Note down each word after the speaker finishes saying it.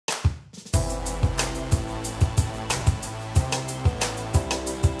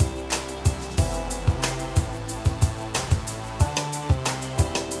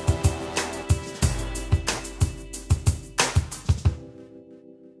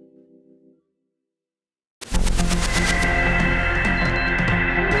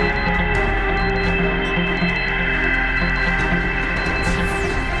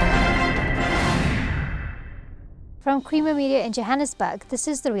Creamer Media in Johannesburg, this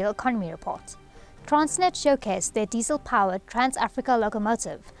is the Real Economy Report. Transnet showcased their diesel-powered TransAfrica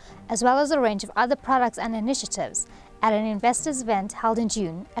locomotive, as well as a range of other products and initiatives at an investors event held in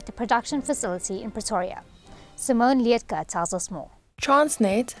June at the production facility in Pretoria. Simone Lietka tells us more.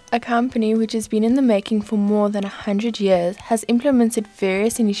 Transnet, a company which has been in the making for more than 100 years, has implemented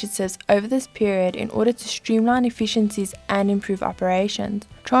various initiatives over this period in order to streamline efficiencies and improve operations.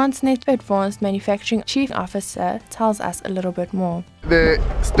 Transnet Advanced Manufacturing Chief Officer tells us a little bit more. The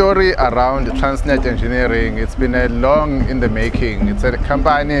story around Transnet Engineering, it's been a long in the making. It's a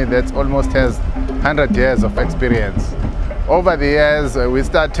company that almost has 100 years of experience. Over the years, we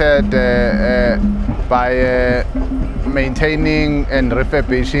started by maintaining and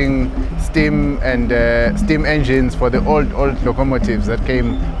refurbishing steam engines for the old locomotives that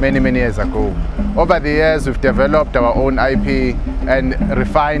came many years ago. Over the years, we've developed our own IP and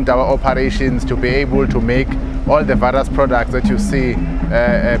refined our operations to be able to make all the various products that you see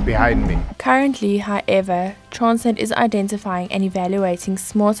behind me. Currently, however, Transnet is identifying and evaluating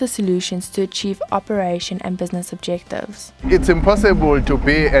smarter solutions to achieve operation and business objectives. It's impossible to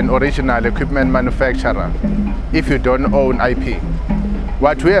be an original equipment manufacturer if you don't own IP.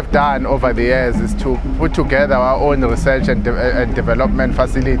 What we have done over the years is to put together our own research and development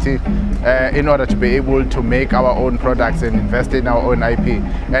facility in order to be able to make our own products and invest in our own IP.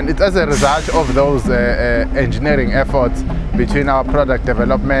 And it's as a result of those engineering efforts between our product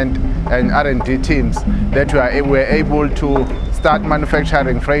development and R&D teams that we're able to start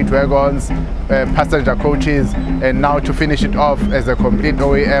manufacturing freight wagons, passenger coaches, and now to finish it off as a complete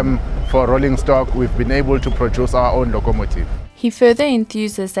OEM for rolling stock, we've been able to produce our own locomotive. He further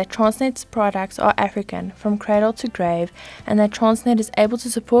enthuses that Transnet's products are African, from cradle to grave, and that Transnet is able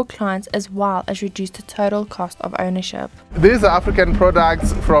to support clients as well as reduce the total cost of ownership. These are African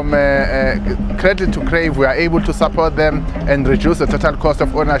products from cradle to grave. We are able to support them and reduce the total cost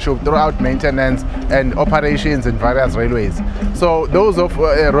of ownership throughout maintenance and operations in various railways. So those of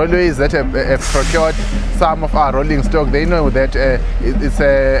railways that have procured some of our rolling stock, they know that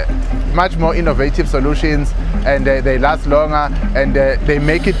it's much more innovative solutions, and they last longer, and they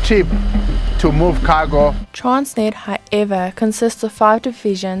make it cheap to move cargo. Transnet, however, consists of 5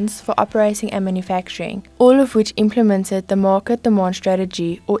 divisions for operating and manufacturing, all of which implemented the Market Demand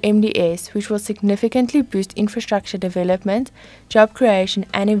Strategy, or MDS, which will significantly boost infrastructure development, job creation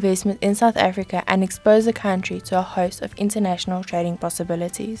and investment in South Africa and expose the country to a host of international trading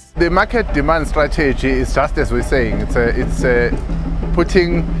possibilities. The market demand strategy is just as we're saying, it's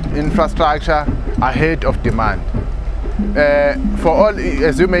putting infrastructure ahead of demand. For all,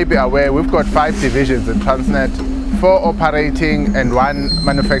 as you may be aware, we've got 5 divisions in Transnet, 4 operating and 1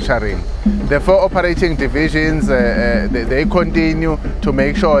 manufacturing. The 4 operating divisions, they continue to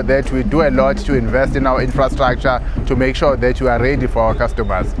make sure that we do a lot to invest in our infrastructure to make sure that we are ready for our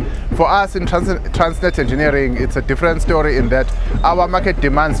customers. For us in Transnet Engineering, it's a different story in that our market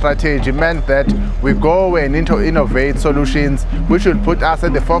demand strategy meant that we go and innovate solutions which will put us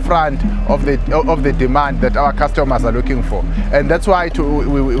at the forefront of the demand that our customers are looking for. And that's why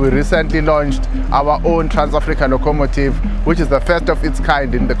we recently launched our own TransAfrica locomotive, which is the first of its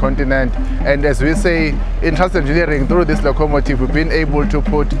kind in the continent. And as we say in Transnet Engineering, through this locomotive, we've been able to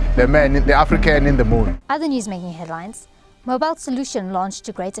put the African in the moon. Other news making headlines: Mobile Solution launched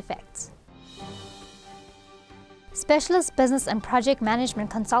to great effect. Specialist Business and Project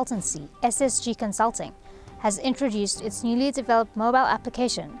Management Consultancy, SSG Consulting, has introduced its newly developed mobile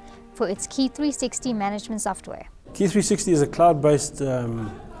application for its Key 360 management software. Key 360 is a cloud-based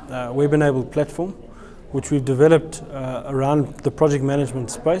web-enabled platform which we've developed around the project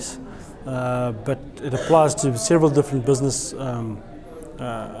management space, but it applies to several different business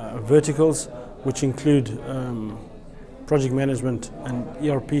verticals, which include project management and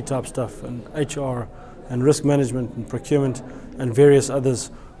ERP type stuff, and HR and risk management and procurement and various others,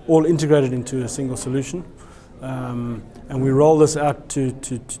 all integrated into a single solution. And we roll this out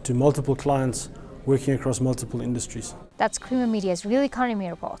to multiple clients working across multiple industries. That's Creamer Media's Real Economy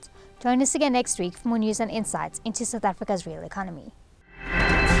Report. Join us again next week for more news and insights into South Africa's real economy.